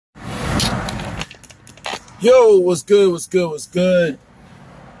Yo, what's good? What's good? What's good?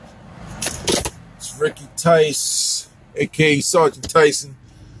 It's Ricky Tice, aka Sergeant Tyson.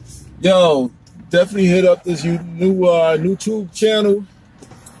 Yo, definitely hit up this new YouTube channel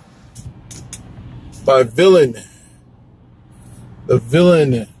by the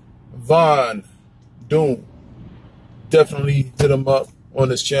villain Von Doom. Definitely hit him up on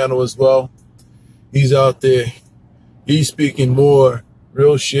his channel as well. He's out there. He's speaking more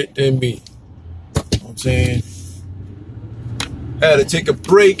real shit than me. I'm saying, I had to take a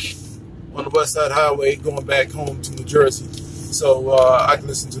break on the West Side Highway going back home to New Jersey so I can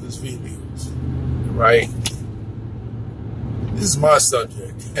listen to this video, right? This is my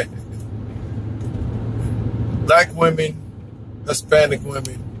subject. Black women, Hispanic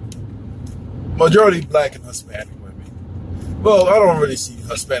women, majority black and Hispanic women. Well, I don't really see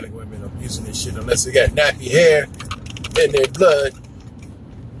Hispanic women abusing this shit unless they got nappy hair in their blood.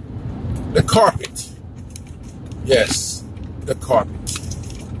 The carpet. Yes, the carpet.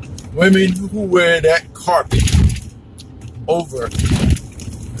 Women who wear that carpet over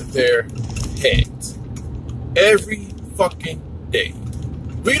their heads every fucking day.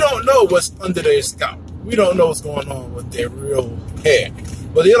 We don't know what's under their scalp. We don't know what's going on with their real hair.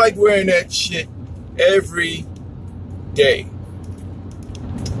 But they like wearing that shit every day.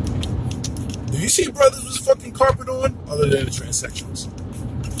 Do you see brothers with fucking carpet on? Other than the transsexuals.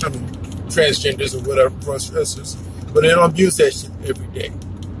 I mean, transgenders or whatever, cross-dressers, but they don't abuse that shit every day.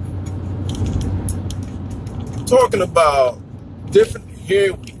 Talking about different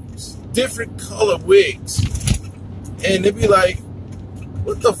hair wigs, different color wigs, and they be like,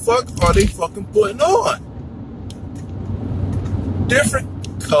 what the fuck are they fucking putting on? Different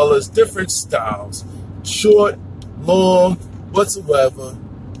colors, different styles, short, long, whatsoever,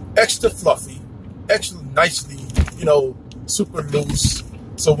 extra fluffy, extra nicely, super loose.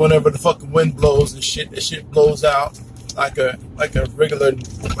 So whenever the fucking wind blows and shit, that shit blows out like a regular,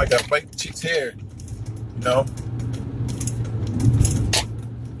 like a white chick's hair,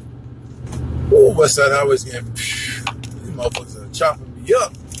 Ooh, West Side Highway's getting, these motherfuckers are chopping me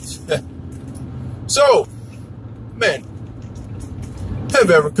up. So, man, have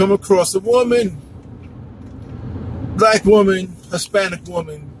you ever come across a woman, black woman, Hispanic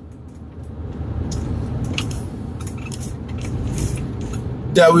woman,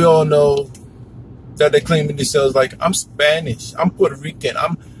 that we all know that they claiming themselves like, I'm Spanish, I'm Puerto Rican,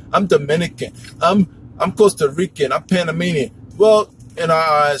 I'm Dominican, I'm Costa Rican, I'm Panamanian. Well, in our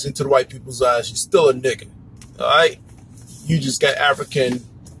eyes, into the white people's eyes, you're still a nigga. Alright? You just got African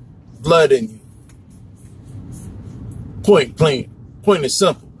blood in you. Point and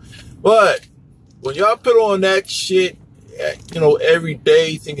simple. But when y'all put on that shit, every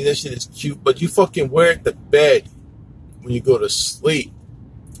day thinking that shit is cute, but you fucking wear it to bed when you go to sleep.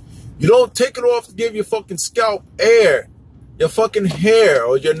 You don't take it off to give your fucking scalp air, your fucking hair,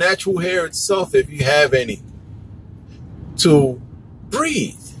 or your natural hair itself, if you have any, to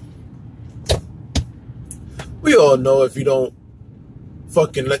breathe. We all know if you don't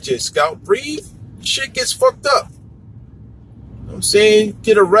fucking let your scalp breathe, shit gets fucked up. You know what I'm saying?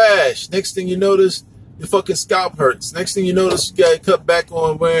 Get a rash. Next thing you notice, your fucking scalp hurts. Next thing you notice, you gotta cut back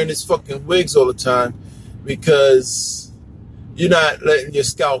on wearing this fucking wigs all the time because you're not letting your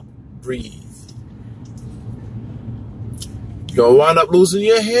scalp breathe. You're gonna wind up losing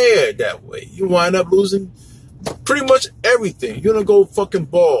your hair that way. You wind up losing pretty much everything. You're gonna go fucking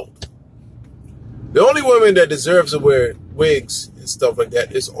bald. The only women that deserves to wear wigs and stuff like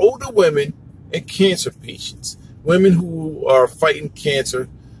that is older women and cancer patients. Women who are fighting cancer,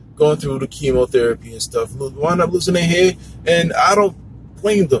 going through the chemotherapy and stuff, wind up losing their hair, and I don't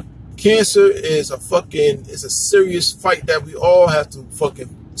blame them. Cancer is a serious fight that we all have to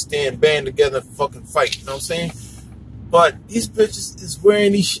fucking band together and fucking fight, you know what I'm saying? But these bitches is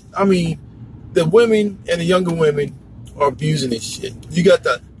wearing these, the women and the younger women are abusing this shit. You got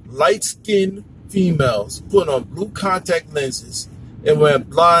the light-skinned females putting on blue contact lenses and wearing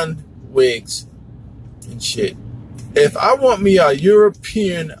blonde wigs and shit. If I want me a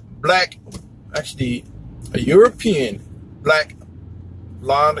European black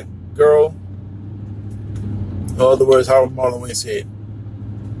blonde girl, in other words, how Marlon Wayne said,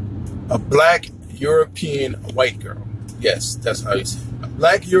 a black European white girl. Yes, that's how you say it. A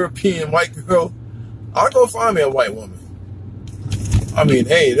black European white girl. I'll go find me a white woman.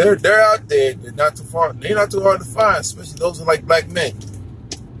 Hey, they're out there. They're not too far. They're not too hard to find, especially those who like black men.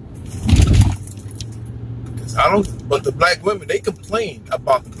 But the black women, they complain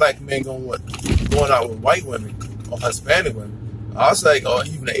about the black men going out with white women or Hispanic women. I was like, or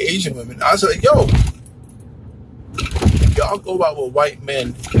even the Asian women. I was like, yo, y'all go out with white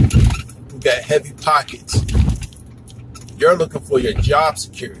men who got heavy pockets. You're looking for your job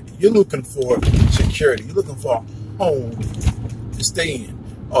security. You're looking for security. You're looking for a home to stay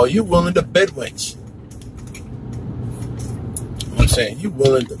in. Or you're willing to bed wench. I'm saying you're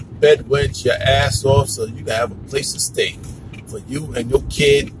willing to bed wench your ass off so you can have a place to stay for you and your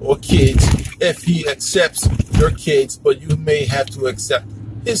kid or kids if he accepts your kids, but you may have to accept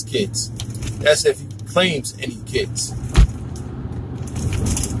his kids. That's if he claims any kids.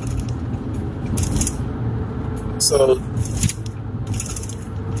 So,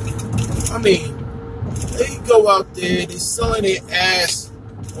 I mean, they go out there, they're selling their ass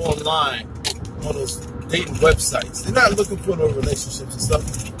online on those dating websites. They're not looking for no relationships and stuff.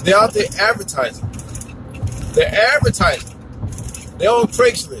 They're out there advertising. They're advertising. They're on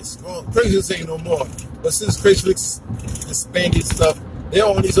Craigslist. Well, Craigslist ain't no more. But since Craigslist expanded stuff, they're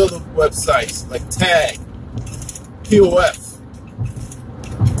on these other websites like Tag, POF,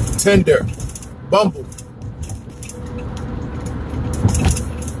 Tinder, Bumble,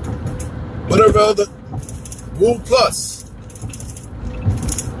 whatever other, Woo Plus.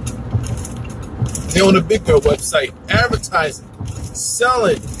 They're on the big girl website, advertising,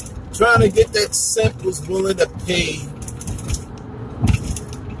 selling, trying to get that simp who's willing to pay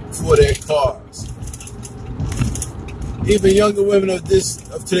for their cars. Even younger women of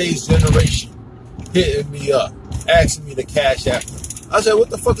today's generation hitting me up, asking me to cash app. I said, what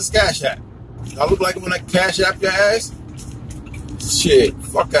the fuck is cash app? I look like when I cash app your ass? Shit,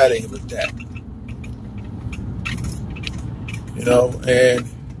 fuck out of here with that. You know, and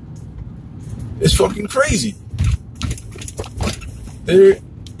it's fucking crazy. They're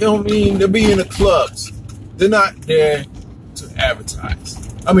be in the clubs. They're not there to advertise.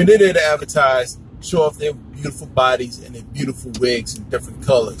 I mean, they're there to advertise, show off their beautiful bodies and their beautiful wigs in different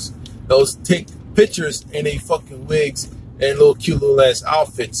colors. Those take pictures in their fucking wigs and little cute little ass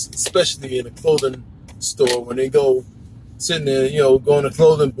outfits, especially in a clothing store when they go sitting there, you know, go in the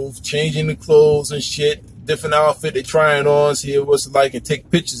clothing booth, changing the clothes and shit, different outfit they trying on, see what's it like and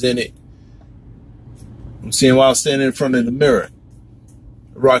take pictures in it. I'm seeing while standing in front of the mirror,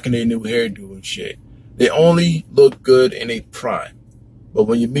 rocking their new hairdo and shit. They only look good in a prime. But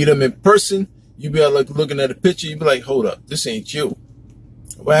when you meet them in person, you be like looking at a picture, you be like, hold up, this ain't you.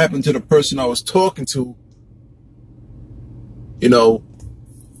 What happened to the person I was talking to, you know,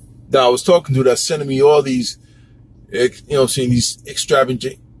 that I was talking to that's sending me all these, you know, seeing these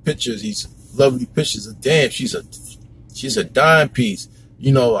extravagant pictures, these lovely pictures of, damn, she's a dime piece.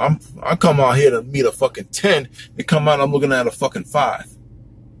 You know, I come out here to meet a fucking 10, they come out, I'm looking at a fucking 5.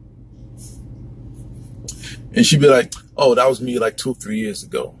 And she'd be like, oh, that was me like 2-3 years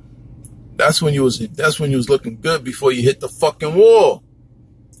ago. That's when you was looking good before you hit the fucking wall.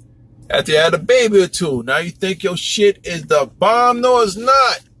 After you had a baby or two. Now you think your shit is the bomb? No, it's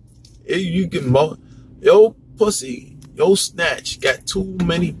not. You can yo pussy, yo snatch got too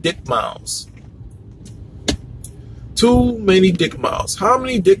many dick miles. Too many dick miles. How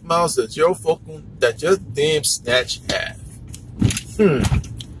many dick miles does your damn snatch have?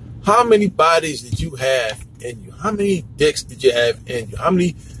 How many bodies did you have in you? How many dicks did you have in you?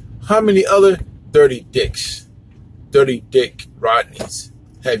 How many other dirty dicks, dirty dick Rodneys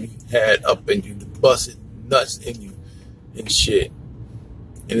have you had up in you, busted nuts in you and shit?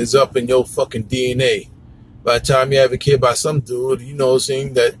 And it's up in your fucking DNA. By the time you have a kid by some dude, you know,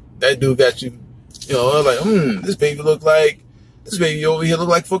 saying that dude got you, you know, like, this baby over here look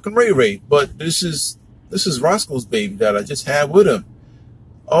like fucking Ray Ray. But this is Roscoe's baby that I just had with him.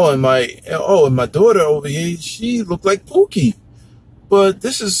 And my daughter over here, she looked like Pookie. But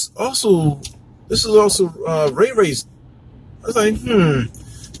this is also Ray Ray's. I was like,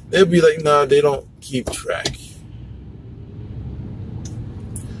 They'll be like, nah, they don't keep track. You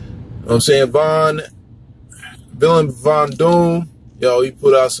know what I'm saying? Villain Von Doom, yo, he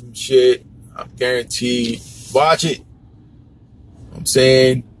put out some shit. I'm guaranteed. Watch it. You know what I'm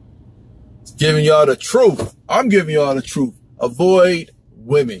saying? It's giving y'all the truth. I'm giving y'all the truth. Avoid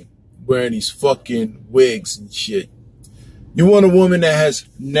women wearing these fucking wigs and shit. You want a woman that has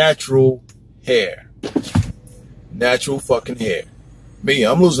natural hair. Natural fucking hair. Me,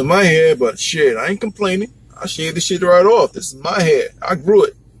 I'm losing my hair, but shit, I ain't complaining. I shaved the shit right off. This is my hair. I grew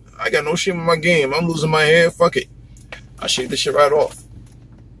it. I got no shame in my game. I'm losing my hair. Fuck it. I shaved the shit right off.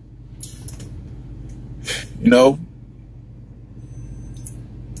 You know?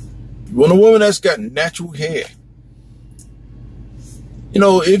 You want a woman that's got natural hair. You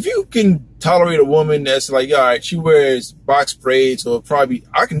know, if you can tolerate a woman that's like, all right, she wears box braids, or probably,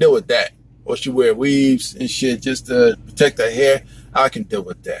 I can deal with that. Or she wear weaves and shit just to protect her hair, I can deal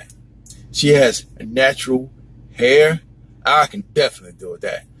with that. She has natural hair, I can definitely deal with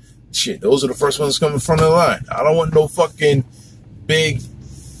that. shit, those are the first ones coming in front of the line. I don't want no fucking big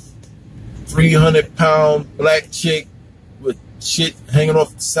 300-pound black chick with shit hanging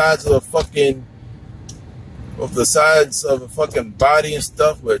off the sides of a fucking body and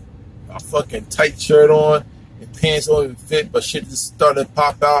stuff with a fucking tight shirt on and pants don't even fit, but shit just starting to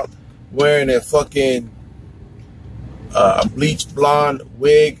pop out, wearing a fucking bleach blonde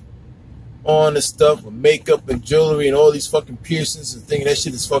wig on and stuff with makeup and jewelry and all these fucking piercings and thinking that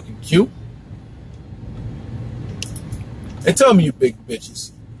shit is fucking cute. And tell me, you big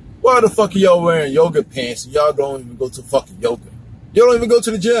bitches, why the fuck are y'all wearing yoga pants and y'all don't even go to fucking yoga? You don't even go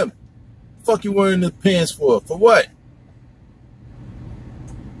to the gym. Fuck you wearing the pants for? For what?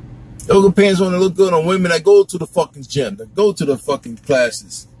 Yoga pants only look good on women that go to the fucking gym, that go to the fucking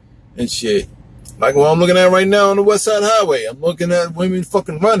classes and shit. Like what I'm looking at right now on the West Side Highway. I'm looking at women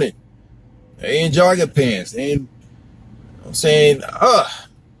fucking running. They ain't jogging pants. They ain't, I'm saying,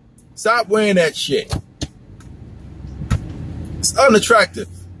 stop wearing that shit. It's unattractive.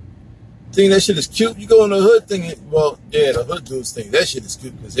 Think that shit is cute. You go in the hood thing, well, yeah, the hood dudes think that shit is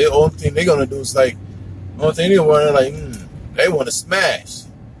cute because the only thing they're gonna do is like, the only thing they want to like, they want to smash,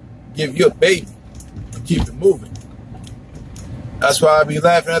 give you a baby, and keep it moving. That's why I be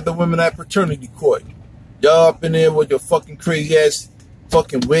laughing at the women at paternity court. Y'all up in there with your fucking crazy ass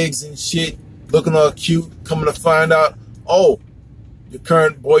fucking wigs and shit, looking all cute, coming to find out, oh, your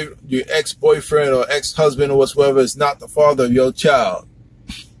current boy, your ex-boyfriend or ex-husband or whatsoever is not the father of your child.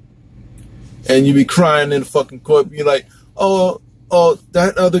 And you be crying in the fucking court, be like, oh,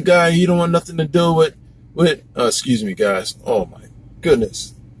 that other guy, he don't want nothing to do with, excuse me, guys. Oh my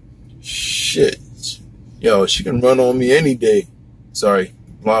goodness. Shit. Yo, she can run on me any day. Sorry,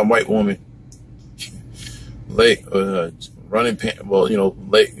 blonde white woman. Running pants, well,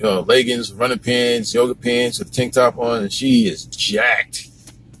 leggings, running pants, yoga pants with a tank top on, and she is jacked.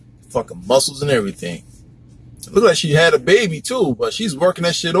 Fucking muscles and everything. It looked like she had a baby too, but she's working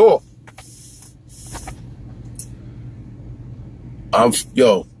that shit off.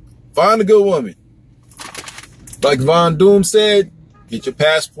 Find a good woman. Like Von Doom said, get your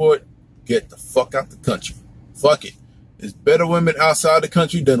passport, get the fuck out the country. Fuck it. There's better women outside the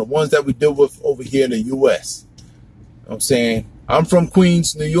country than the ones that we deal with over here in the U.S. You know what I'm saying? I'm from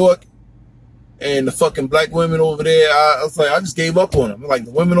Queens, New York, and the fucking black women over there, I was like, I just gave up on them. Like,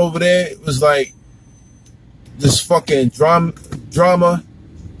 the women over there, it was like this fucking drama,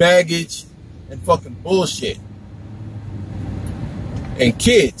 baggage, and fucking bullshit. And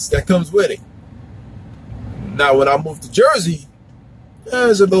kids that comes with it. Now, when I moved to Jersey,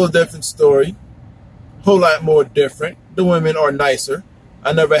 it's a little different story. Whole lot more different. The women are nicer.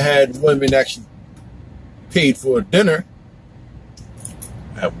 I never had women actually paid for dinner.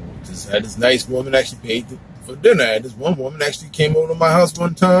 I just had this nice woman actually paid for dinner. I had this one woman actually came over to my house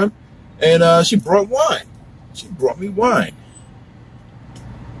one time, and she brought wine. She brought me wine.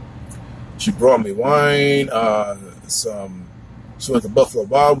 She brought me wine, she went to Buffalo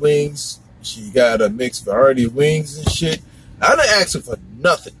Wild Wings. She got a mixed variety of wings and shit. I didn't ask her for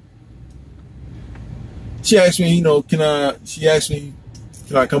nothing. She asked me,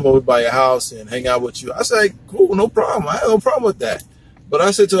 can I come over by your house and hang out with you? I said, cool, no problem. I have no problem with that. But I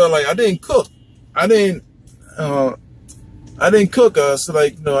said to her, like, I didn't cook. I didn't cook. So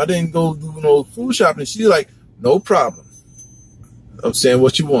like, I didn't go do no food shopping. She's like, no problem. I'm saying,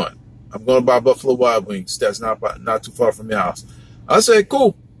 what you want? I'm going to buy Buffalo Wild Wings. That's not too far from your house. I said,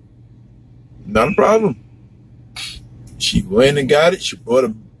 cool. Not a problem. She went and got it. She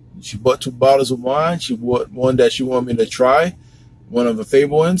bought 2 bottles of wine. She bought one that she wanted me to try, one of her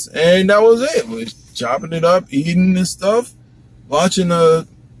favorite ones, and that was it. We was chopping it up, eating and stuff, watching I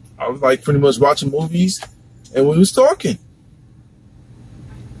was like pretty much watching movies, and we was talking.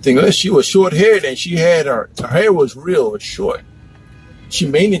 Thing is, she was short haired, and she had her hair was real, it was short. She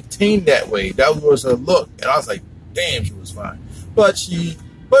maintained that way. That was her look, and I was like, damn, she was fine. But she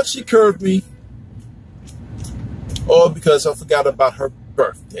curved me, all because I forgot about her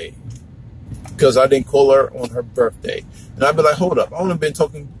birthday, because I didn't call her on her birthday. And I'd be like, hold up, I've only been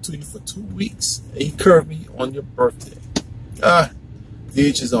talking to you for 2 weeks, and you curved me on your birthday. The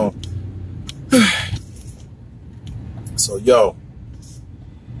each is on. So, yo,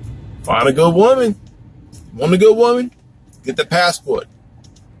 find a good woman. Want a good woman? Get the passport.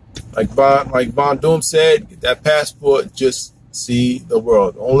 Like Von Doom said, get that passport, just see the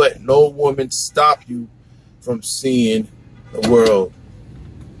world. Don't let no woman stop you from seeing the world.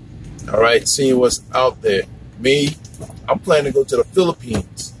 All right, seeing what's out there. Me, I'm planning to go to the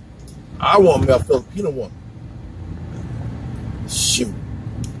Philippines. I want me a Filipino woman. Shoot,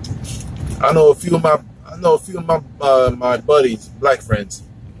 I know a few of my buddies, black friends.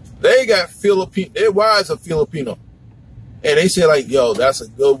 They got Filipino, their wives are Filipino. And they say like, yo, that's a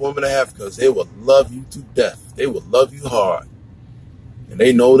good woman to have because they will love you to death. They will love you hard. And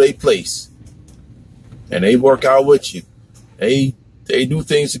they know their place. And they work out with you. They do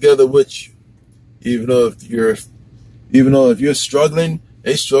things together with you. Even though if you're struggling,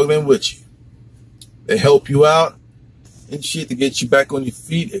 they struggling with you. They help you out and shit to get you back on your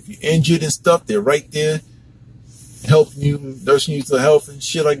feet. If you're injured and stuff, they're right there helping you, nursing you to health and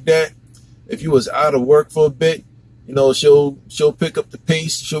shit like that. If you was out of work for a bit, you know, she'll pick up the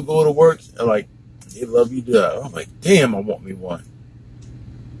pace. She'll go to work and like, they love you to death. I'm like, damn, I want me one.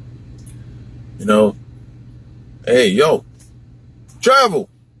 You know, hey, yo, travel,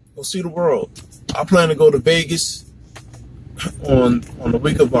 go see the world. I plan to go to Vegas on the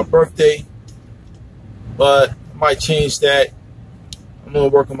week of my birthday, but I might change that. I'm gonna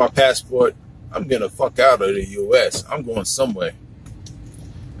work on my passport. I'm getting the fuck out of the U.S. I'm going somewhere.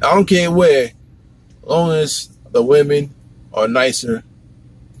 I don't care where, as long as the women are nicer,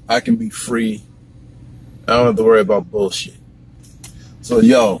 I can be free. I don't have to worry about bullshit. So,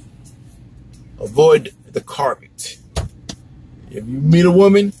 yo, avoid the carpet. If you meet a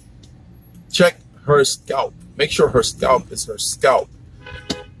woman, check her scalp. Make sure her scalp is her scalp.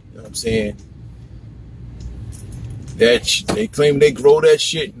 You know what I'm saying? They claim they grow that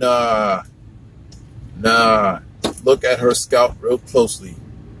shit. Nah. Look at her scalp real closely.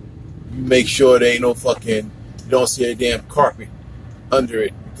 You make sure there ain't no fucking, you don't see a damn carpet under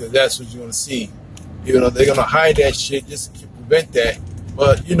it, because that's what you're gonna see. You know, they're gonna hide that shit just to prevent that.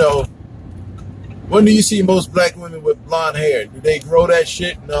 But you know, when do you see most black women with blonde hair? Do they grow that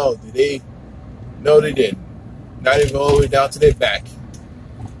shit? No. Do they? No, they didn't. Not even all the way down to their back.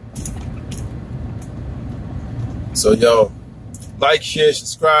 So, yo, like, share,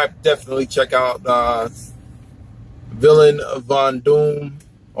 subscribe. Definitely check out Villain Von Doom.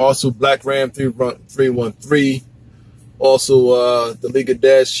 Also, Black Ram 313. Also, the League of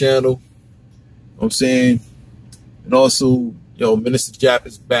Dads channel. You know what I'm saying? And also, yo, Minister Jap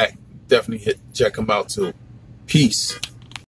is back. Definitely check him out too. Peace.